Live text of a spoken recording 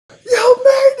You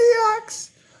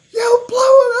maniacs! You blow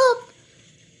it up!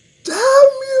 Damn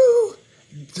you!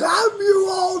 Damn you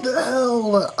all to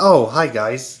hell! Oh, hi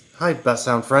guys. Hi,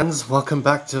 Basset Hound Friends. Welcome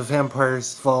back to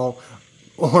Vampire's Fall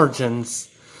Origins.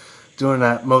 Doing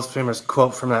that most famous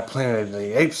quote from that Planet of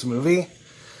the Apes movie.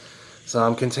 So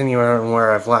I'm continuing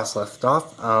where I've last left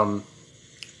off.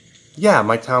 Yeah,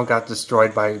 my town got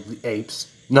destroyed by the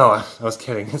apes. No, I was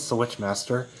kidding. It's the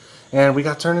Witchmaster. And we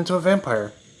got turned into a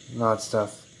vampire. And all that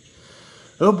stuff.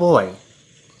 Oh boy.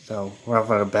 So we're off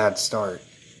on a bad start.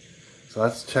 So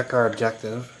let's check our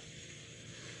objective.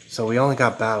 So we only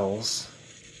got battles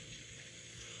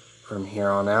from here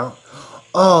on out.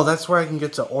 Oh, that's where I can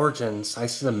get to Origins. I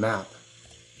see the map.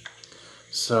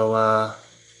 So,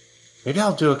 maybe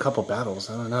I'll do a couple battles.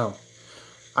 I don't know.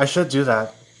 I should do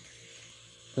that.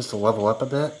 Just to level up a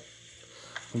bit.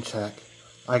 Let me check.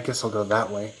 I guess I'll go that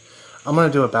way. I'm going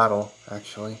to do a battle,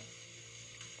 actually.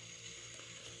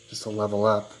 Just to level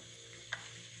up.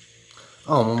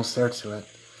 Oh, I'm almost there to it.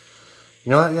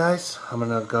 You know what, guys? I'm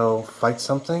going to go fight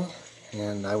something,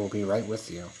 and I will be right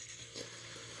with you.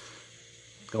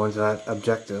 Go into that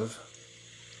objective.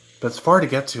 But it's far to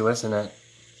get to, isn't it?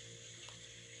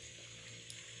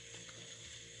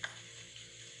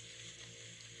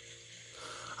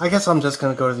 I guess I'm just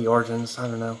going to go to the Origins. I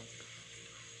don't know.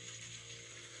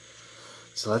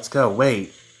 So let's go.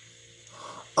 Wait.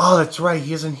 Oh, that's right.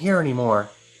 He isn't here anymore.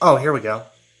 Oh, here we go.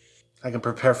 I can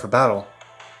prepare for battle.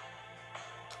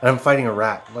 I'm fighting a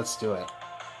rat. Let's do it.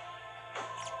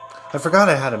 I forgot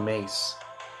I had a mace.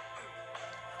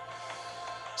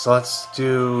 So let's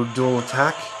do dual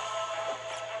attack.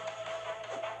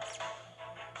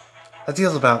 That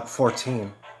deals about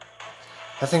 14.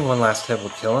 I think one last hit will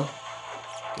kill him.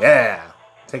 Yeah!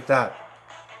 Take that,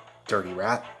 dirty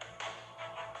rat.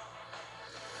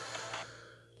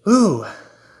 Ooh!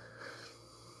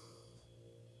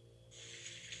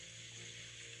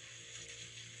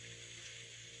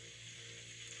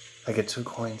 I get 2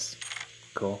 coins.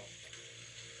 Cool.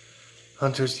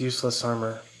 Hunter's useless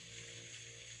armor.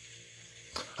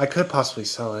 I could possibly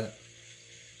sell it.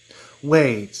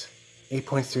 Wait!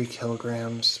 8.3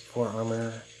 kilograms for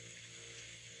armor.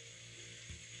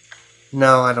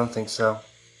 No, I don't think so.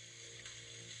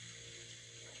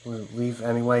 Will it leave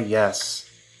anyway? Yes.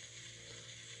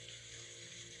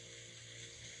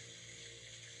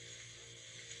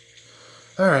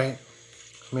 Alright.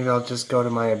 Maybe I'll just go to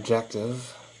my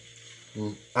objective.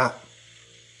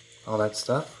 All that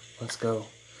stuff. Let's go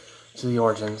to the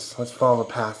Origins. Let's follow the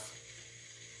path.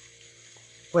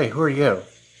 Wait, who are you?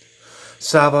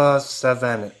 Saba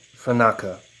Savan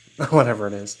Fanaka. Whatever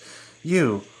it is.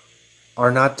 You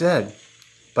are not dead.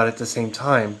 But at the same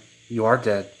time, you are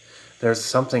dead. There's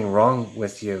something wrong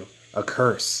with you. A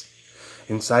curse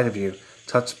inside of you,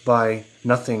 touched by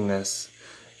nothingness.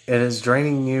 It is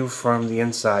draining you from the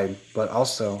inside, but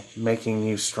also making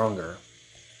you stronger.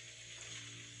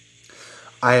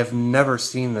 I have never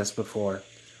seen this before.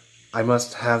 I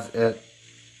must have it.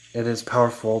 It is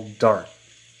powerful dark.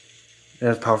 It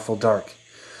is powerful dark.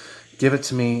 Give it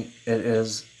to me. It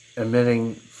is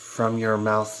emitting from your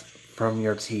mouth, from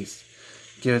your teeth.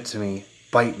 Give it to me.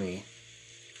 Bite me.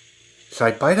 Should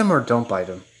I bite him or don't bite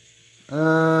him?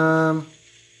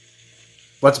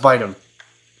 Let's bite him.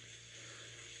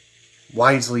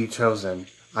 Wisely chosen.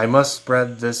 I must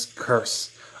spread this curse.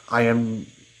 I am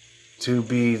to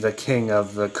be the king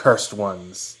of the cursed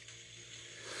ones.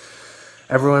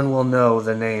 Everyone will know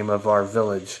the name of our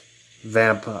village.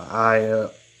 Vampire.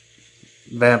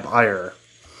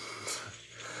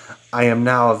 I am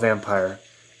now a vampire,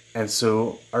 and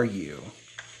so are you.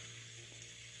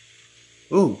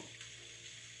 Ooh.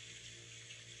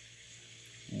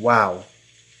 Wow.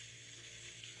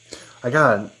 I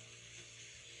got a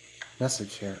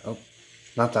message here. Oh,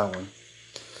 not that one.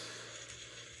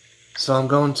 So I'm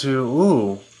going to...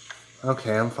 Ooh.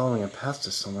 Okay, I'm following a path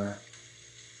to somewhere.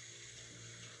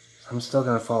 I'm still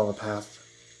going to follow the path.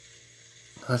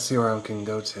 Let's see where I can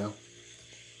go to.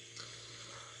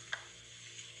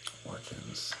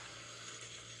 Origins.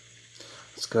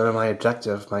 Let's go to my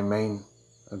objective, my main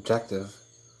objective.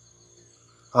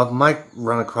 I might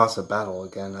run across a battle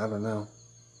again, I don't know.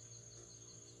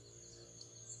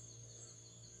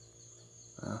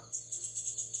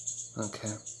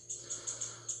 Okay.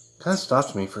 Kind of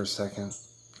stopped me for a second.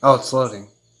 Oh, it's loading.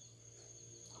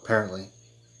 Apparently.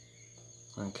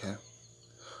 Okay.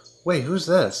 Wait, who's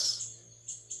this?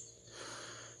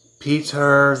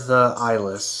 Peter the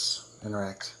Eyeless.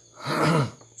 Interact.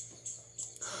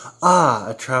 Ah,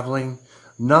 a traveling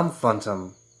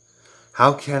numphantom.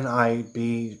 How can I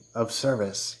be of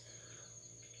service?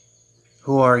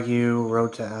 Who are you?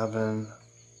 Road to Avon.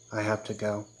 I have to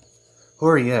go. Who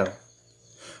are you?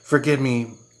 Forgive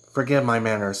me, forgive my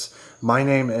manners. My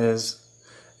name is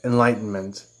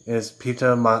Enlightenment, is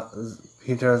Peter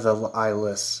the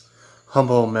Eyeless,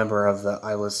 humble member of the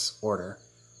Eyeless Order.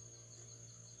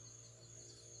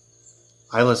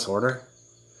 Eyeless Order?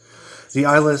 The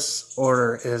Eyeless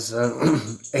Order is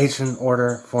an ancient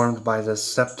order formed by the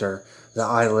Scepter, the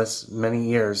Eyeless, many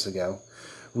years ago.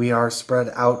 We are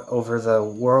spread out over the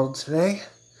world today,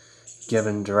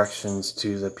 giving directions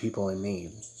to the people in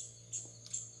need.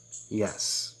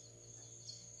 Yes.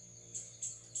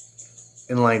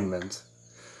 Enlightenment.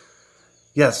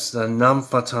 Yes, the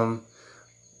Numfatum.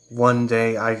 One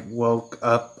day I woke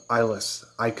up eyeless.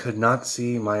 I could not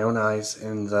see my own eyes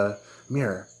in the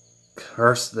mirror.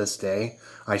 Curse this day,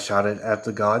 I shouted at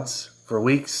the gods. For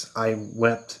weeks I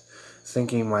wept,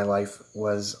 thinking my life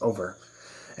was over.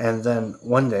 And then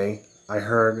one day I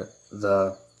heard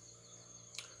the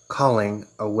calling,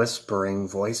 a whispering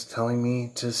voice telling me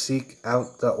to seek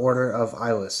out the Order of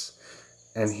Eyeless.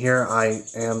 And here I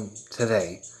am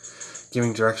today,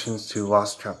 giving directions to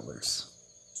lost travelers.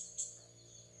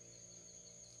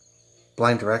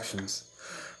 Blind directions.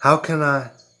 How can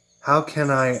I,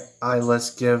 eyeless,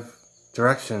 give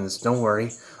directions? Don't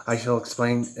worry, I shall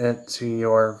explain it to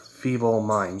your feeble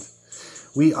mind.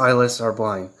 We eyeless are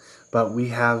blind, but we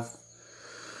have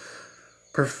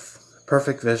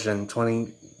perfect vision,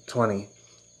 20/20,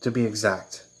 to be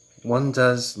exact. One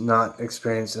does not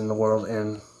experience in the world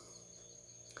in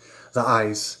the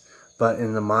eyes, but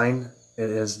in the mind. It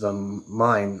is the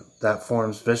mind that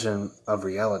forms vision of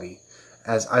reality.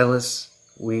 As eyeless,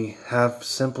 we have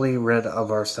simply rid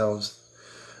of ourselves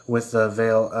with the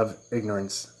veil of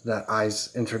ignorance that eyes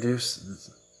introduce,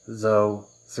 though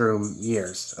through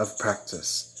years of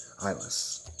practice,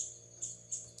 eyeless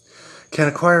can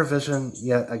acquire vision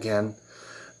yet again.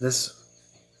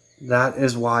 That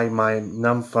is why my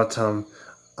Numfatum,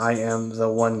 I am the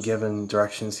one given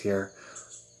directions here,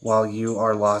 while you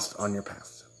are lost on your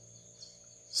path.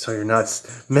 So you're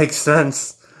nuts. Makes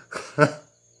sense.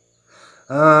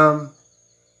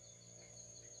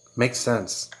 Makes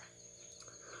sense.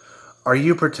 Are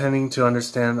you pretending to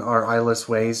understand our eyeless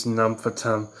ways,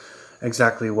 Numfatum?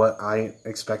 Exactly what I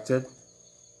expected?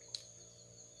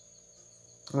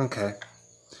 Okay.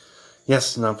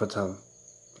 Yes, Numfatum.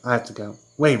 I have to go.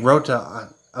 Wait, rode to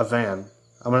a van.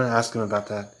 I'm going to ask him about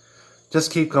that.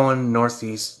 Just keep going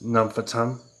northeast,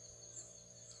 Numfatum.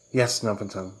 Yes,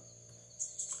 Numfatum.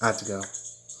 I have to go.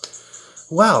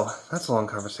 Wow, that's a long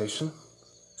conversation.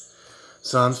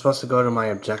 So I'm supposed to go to my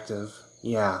objective.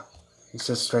 Yeah, it's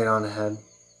just straight on ahead.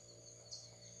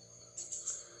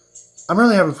 I'm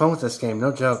really having fun with this game,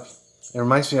 no joke. It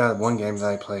reminds me of one game that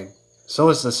I played. So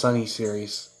is the Sunny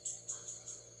series.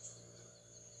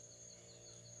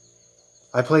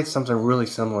 I played something really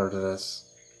similar to this.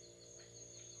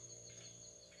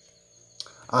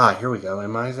 Ah, here we go.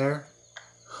 Am I there?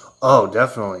 Oh,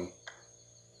 definitely.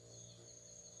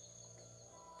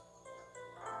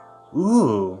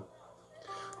 Ooh.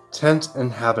 Tent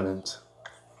inhabitant.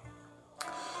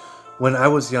 When I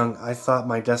was young, I thought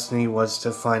my destiny was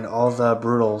to find all the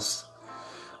brutals.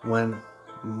 When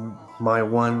my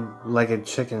one-legged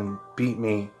chicken beat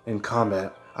me in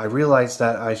combat, I realized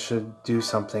that I should do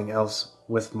something else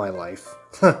with my life.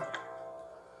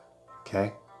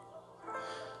 Okay.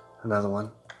 Another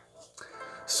one.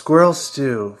 Squirrel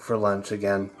stew for lunch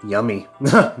again. Yummy.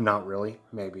 Not really.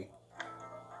 Maybe.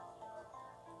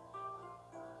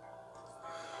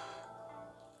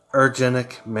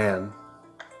 Ergenic man.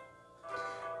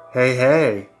 Hey,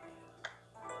 hey.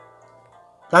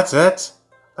 That's it?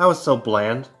 That was so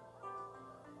bland.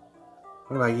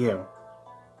 What about you?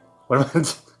 What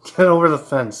about... Get over the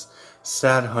fence.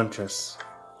 Sad huntress.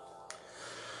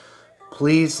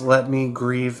 Please let me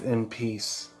grieve in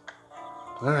peace.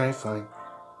 Alright, fine.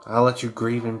 I'll let you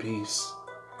grieve in peace.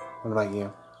 What about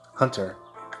you? Hunter.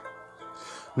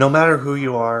 No matter who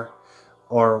you are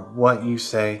or what you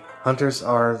say, hunters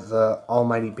are the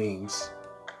almighty beings.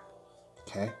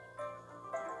 Okay.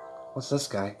 What's this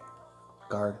guy?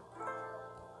 Guard.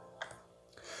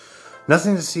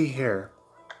 Nothing to see here.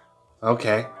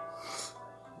 Okay.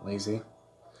 Lazy.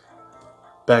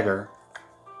 Beggar.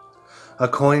 A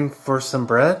coin for some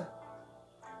bread?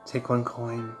 Take one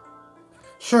coin.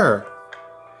 Sure.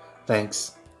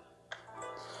 Thanks.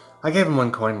 I gave him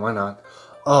one coin, why not?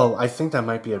 Oh, I think that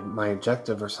might be my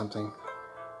objective or something.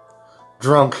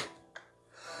 Drunk.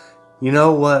 You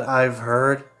know what I've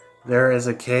heard? There is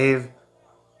a cave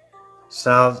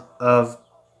south of...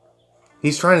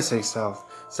 He's trying to say south.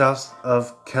 South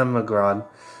of Kemagrad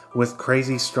with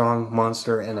crazy strong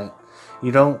monster in it.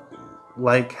 You don't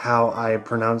like how I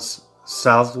pronounce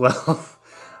south well?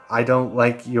 I don't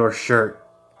like your shirt.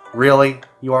 Really?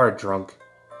 You are a drunk.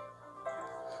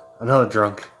 Another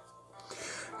drunk.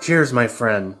 Cheers, my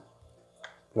friend.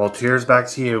 Well, cheers back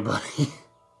to you, buddy.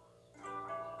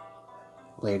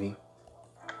 Lady.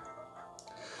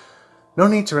 No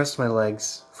need to rest my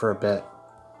legs for a bit.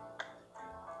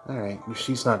 Alright,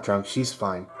 she's not drunk. She's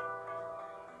fine.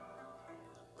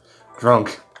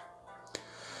 Drunk.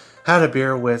 Had a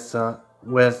beer with Kev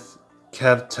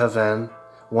Taven.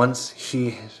 Once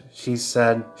she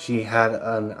said she had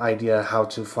an idea how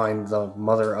to find the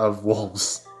mother of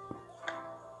wolves.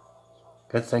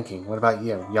 Good thinking. What about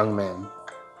you, young man?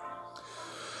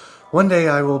 One day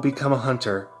I will become a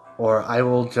hunter, or I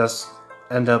will just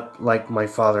end up like my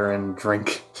father and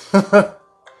drink.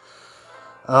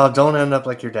 Don't end up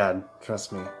like your dad.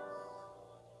 Trust me.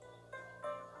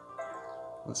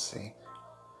 Let's see.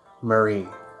 Marie.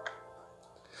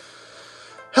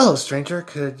 Hello, stranger.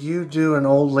 Could you do an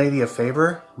old lady a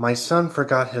favor? My son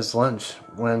forgot his lunch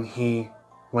when he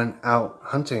went out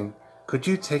hunting. Could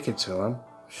you take it to him?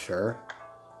 Sure.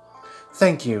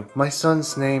 Thank you. My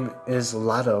son's name is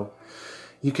Lado.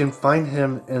 You can find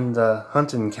him in the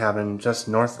hunting cabin just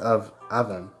north of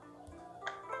Avon.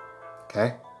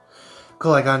 Okay.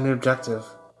 Cool, I got a new objective.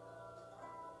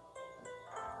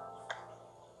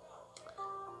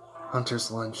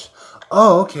 Hunter's lunch.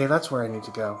 Oh, okay, that's where I need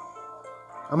to go.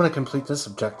 I'm gonna complete this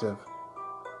objective.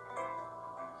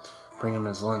 Bring him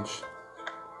his lunch.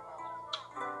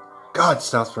 God,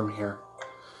 south from here.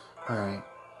 Alright.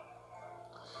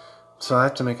 So I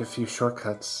have to make a few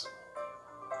shortcuts.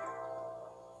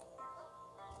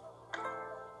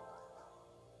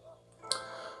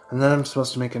 And then I'm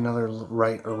supposed to make another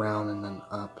right around and then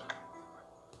up.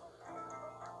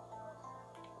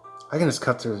 I can just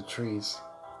cut through the trees.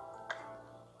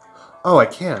 Oh, I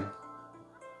can.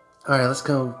 Alright, let's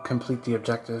go complete the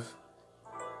objective.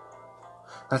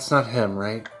 That's not him,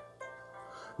 right?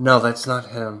 No, that's not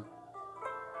him.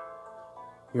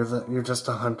 You're just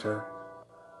a hunter.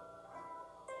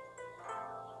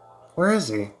 Where is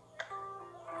he?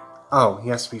 Oh, he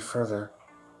has to be further.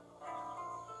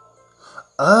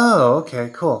 Oh,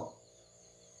 okay, cool.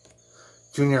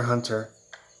 Junior hunter.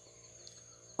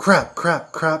 Crap,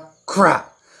 crap, crap,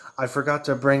 crap! I forgot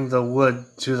to bring the wood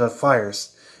to the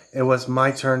fires. It was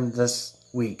my turn this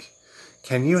week.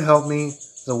 Can you help me?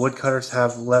 The woodcutters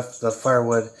have left the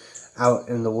firewood out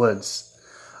in the woods.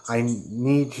 I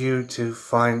need you to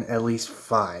find at least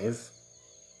 5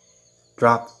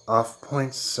 drop-off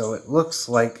points, so it looks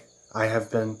like I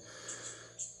have been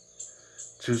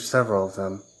to several of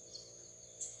them.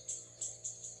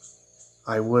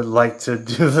 I would like to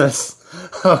do this.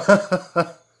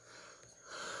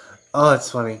 Oh,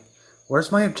 that's funny.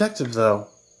 Where's my objective, though?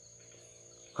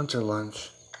 Hunter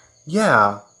lunch.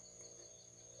 Yeah.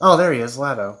 Oh, there he is,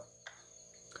 Lado.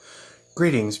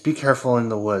 Greetings. Be careful in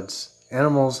the woods.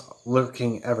 Animals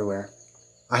lurking everywhere.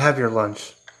 I have your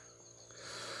lunch.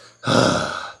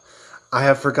 I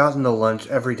have forgotten the lunch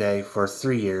every day for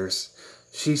 3 years.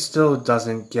 She still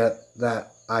doesn't get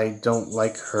that I don't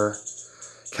like her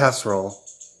casserole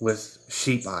with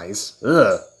sheep eyes.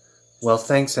 Ugh. Well,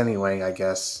 thanks anyway, I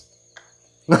guess.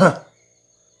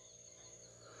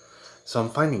 So I'm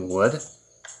finding wood.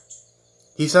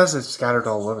 He says it's scattered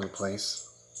all over the place.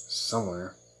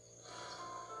 Somewhere.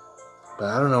 But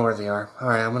I don't know where they are.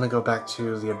 Alright, I'm gonna go back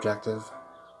to the objective.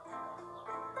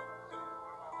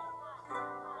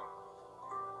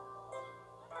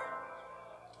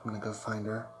 I'm gonna go find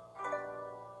her.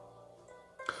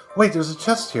 Wait, there's a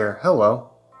chest here. Hello.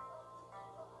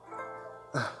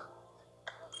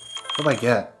 What do I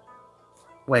get?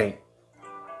 Wait.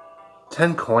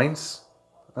 10 coins?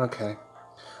 Okay.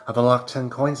 I've unlocked 10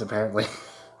 coins apparently.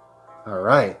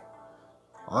 Alright.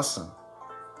 Awesome.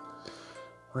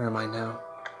 Where am I now?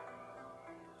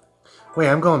 Wait,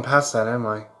 I'm going past that, am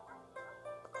I?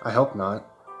 I hope not.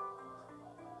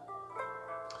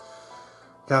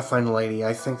 Gotta find a lady.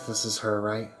 I think this is her,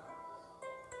 right?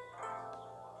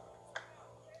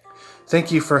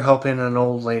 Thank you for helping an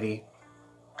old lady.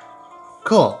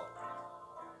 Cool.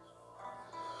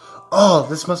 Oh,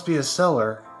 this must be a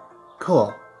cellar.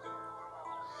 Cool.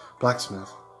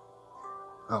 Blacksmith.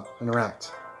 Oh,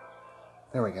 interact.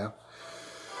 There we go.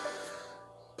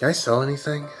 Can I sell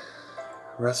anything?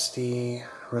 Rusty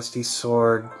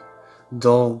sword,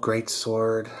 dull great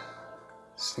sword,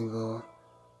 single,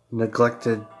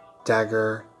 neglected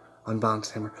dagger,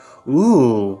 unbalanced hammer.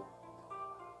 Ooh!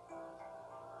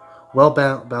 Well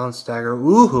balanced dagger.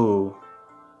 Ooh!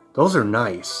 Those are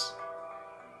nice.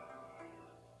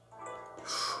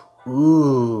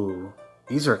 Ooh!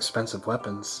 These are expensive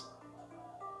weapons.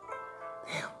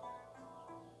 Damn.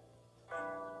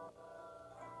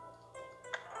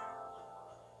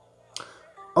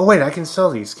 Oh wait, I can sell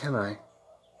these, can I?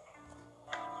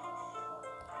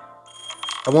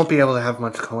 I won't be able to have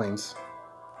much coins.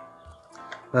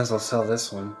 Might as well sell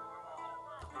this one.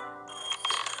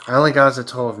 I only got a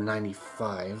total of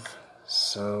 95,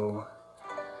 so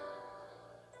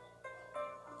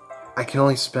I can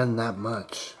only spend that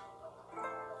much.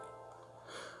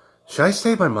 Should I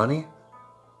save my money?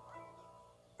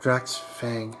 Drax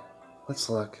Fang. Let's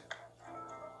look.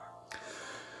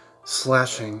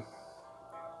 Slashing.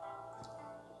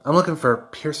 I'm looking for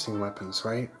piercing weapons,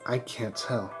 right? I can't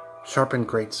tell. Sharpened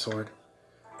greatsword.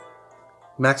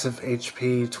 Max of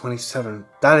HP 27.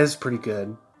 That is pretty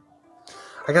good.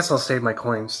 I guess I'll save my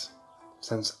coins,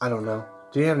 since I don't know.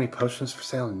 Do you have any potions for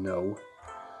sale? No.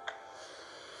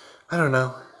 I don't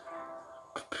know.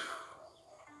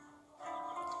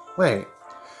 Wait.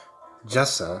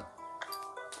 Jessa.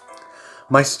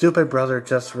 My stupid brother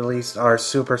just released our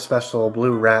super special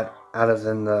blue rat out of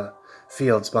in the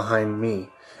fields behind me.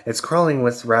 It's crawling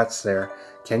with rats there.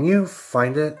 Can you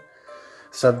find it,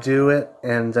 subdue it,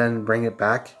 and then bring it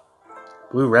back?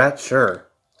 Blue rat? Sure.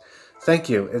 Thank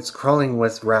you. It's crawling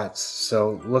with rats,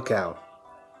 so look out.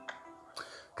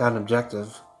 Got an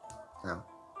objective. No.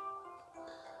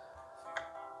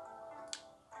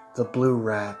 The blue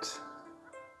rat.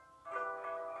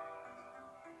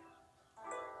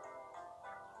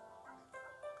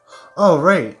 Oh,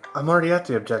 right. I'm already at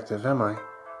the objective, am I?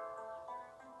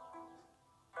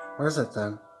 Where is it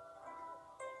then?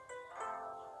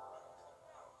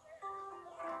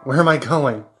 Where am I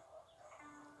going?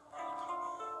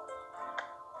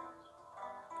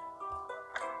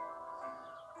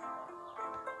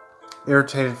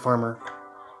 Irritated farmer.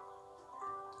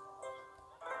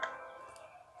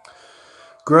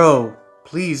 Grow.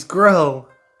 Please, grow.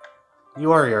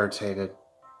 You are irritated.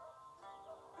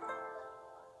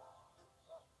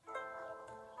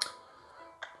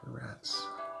 Rats.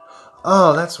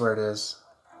 Oh, that's where it is.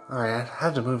 Alright, I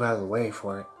had to move out of the way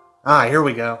for it. Ah, here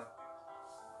we go.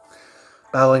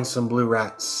 Battling some blue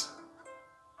rats.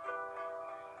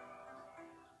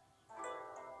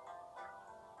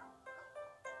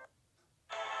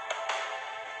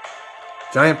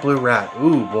 Giant blue rat.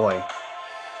 Ooh, boy.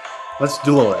 Let's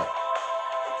duel it.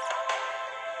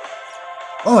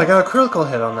 Oh, I got a critical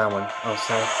hit on that one. Oh,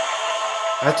 sorry.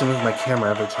 I have to move my camera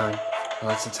every time. Oh,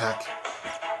 let's attack.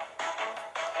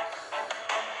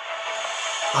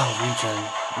 Oh, regen.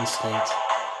 Instinct.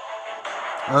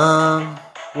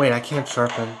 Wait, I can't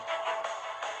sharpen.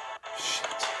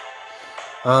 Shit.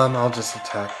 I'll just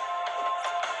attack.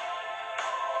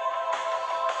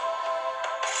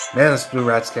 Man, this blue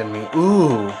rat's getting me.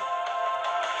 Ooh.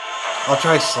 I'll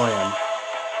try slam.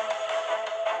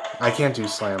 I can't do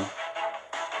slam.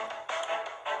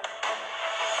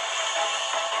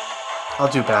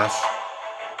 I'll do bash.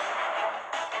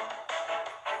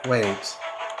 Wait.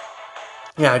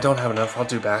 Yeah, I don't have enough. I'll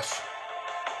do bash.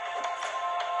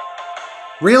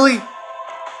 Really?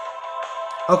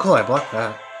 Oh, cool. I blocked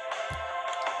that.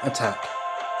 Attack.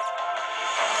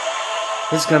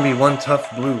 This is gonna be one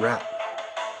tough blue rat.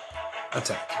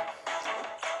 Attack.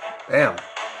 Bam.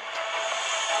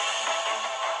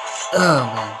 Oh,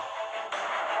 man.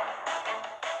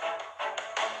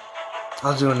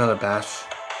 I'll do another bash.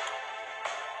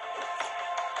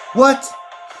 What?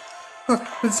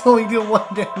 It's only deal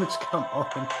 1 damage. Come on.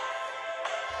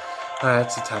 Alright,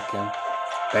 let's attack again.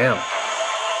 Bam.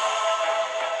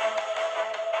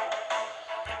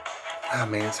 Ah,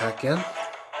 main attack again.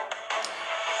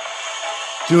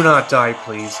 Do not die,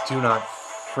 please. Do not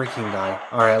freaking die.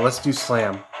 Alright, let's do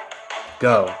slam.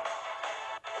 Go.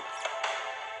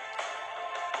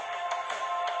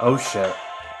 Oh shit.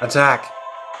 Attack.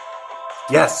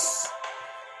 Yes!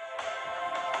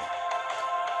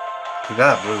 You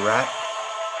got it, blue rat.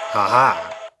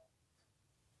 Haha.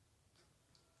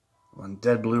 One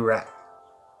dead blue rat.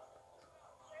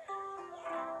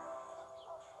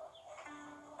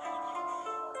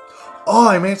 Oh,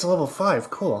 I made it to level 5.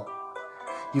 Cool.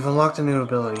 You've unlocked a new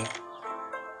ability.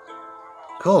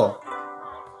 Cool.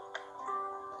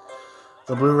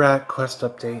 The blue rat quest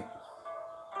update.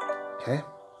 Okay.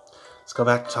 Let's go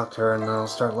back to talk to her and then I'll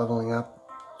start leveling up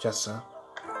Jessa.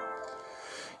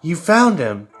 You found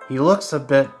him! He looks a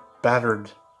bit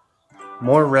battered.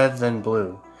 More red than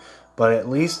blue. But at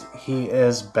least he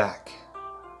is back.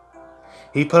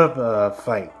 He put up a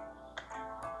fight.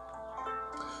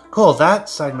 Cool, that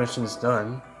side mission's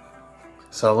done.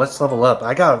 So let's level up.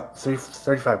 I got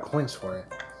 35 coins for it.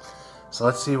 So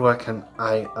let's see what can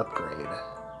I upgrade.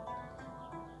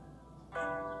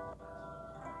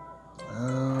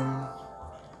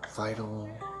 Vital.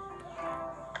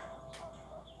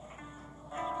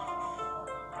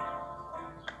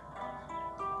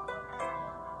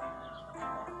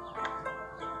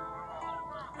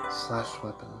 Slash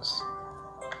weapons.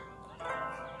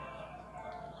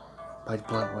 Bite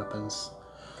blunt weapons.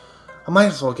 I might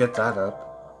as well get that up.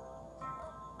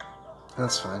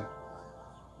 That's fine.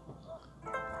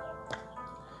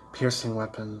 Piercing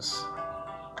weapons.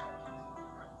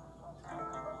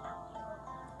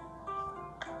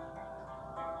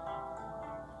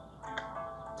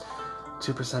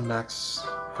 %2 max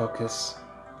focus.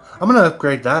 I'm gonna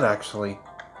upgrade that actually.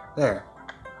 There.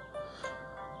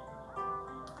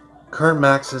 Current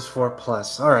max is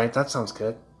 4+. Alright, that sounds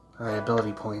good. Alright,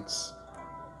 ability points.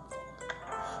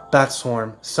 Bat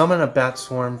Swarm. Summon a Bat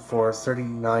Swarm for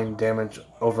 39 damage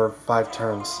over 5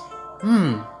 turns.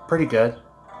 Pretty good.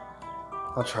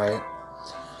 I'll try it.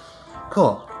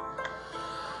 Cool.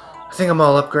 I think I'm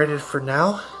all upgraded for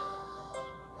now.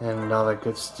 And all that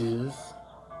good stuff.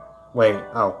 Wait,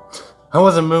 oh. I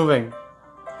wasn't moving.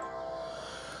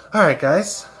 Alright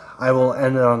guys, I will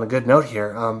end it on a good note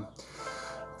here.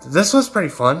 This was pretty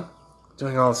fun,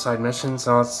 doing all the side missions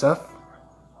and all that stuff.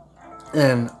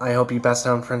 And I hope you Basset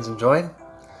Hound Friends enjoyed.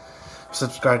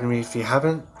 Subscribe to me if you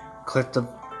haven't. Click the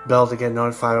bell to get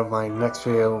notified of my next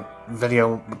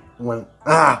video when...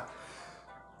 God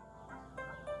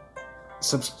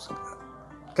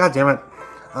damn it.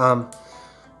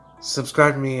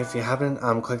 Subscribe to me if you haven't.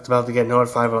 Click the bell to get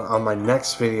notified on my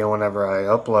next video whenever I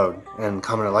upload. And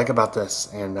comment a like about this.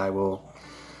 And I will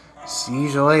see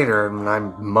you later. And I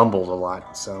mumbled a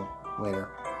lot, so later.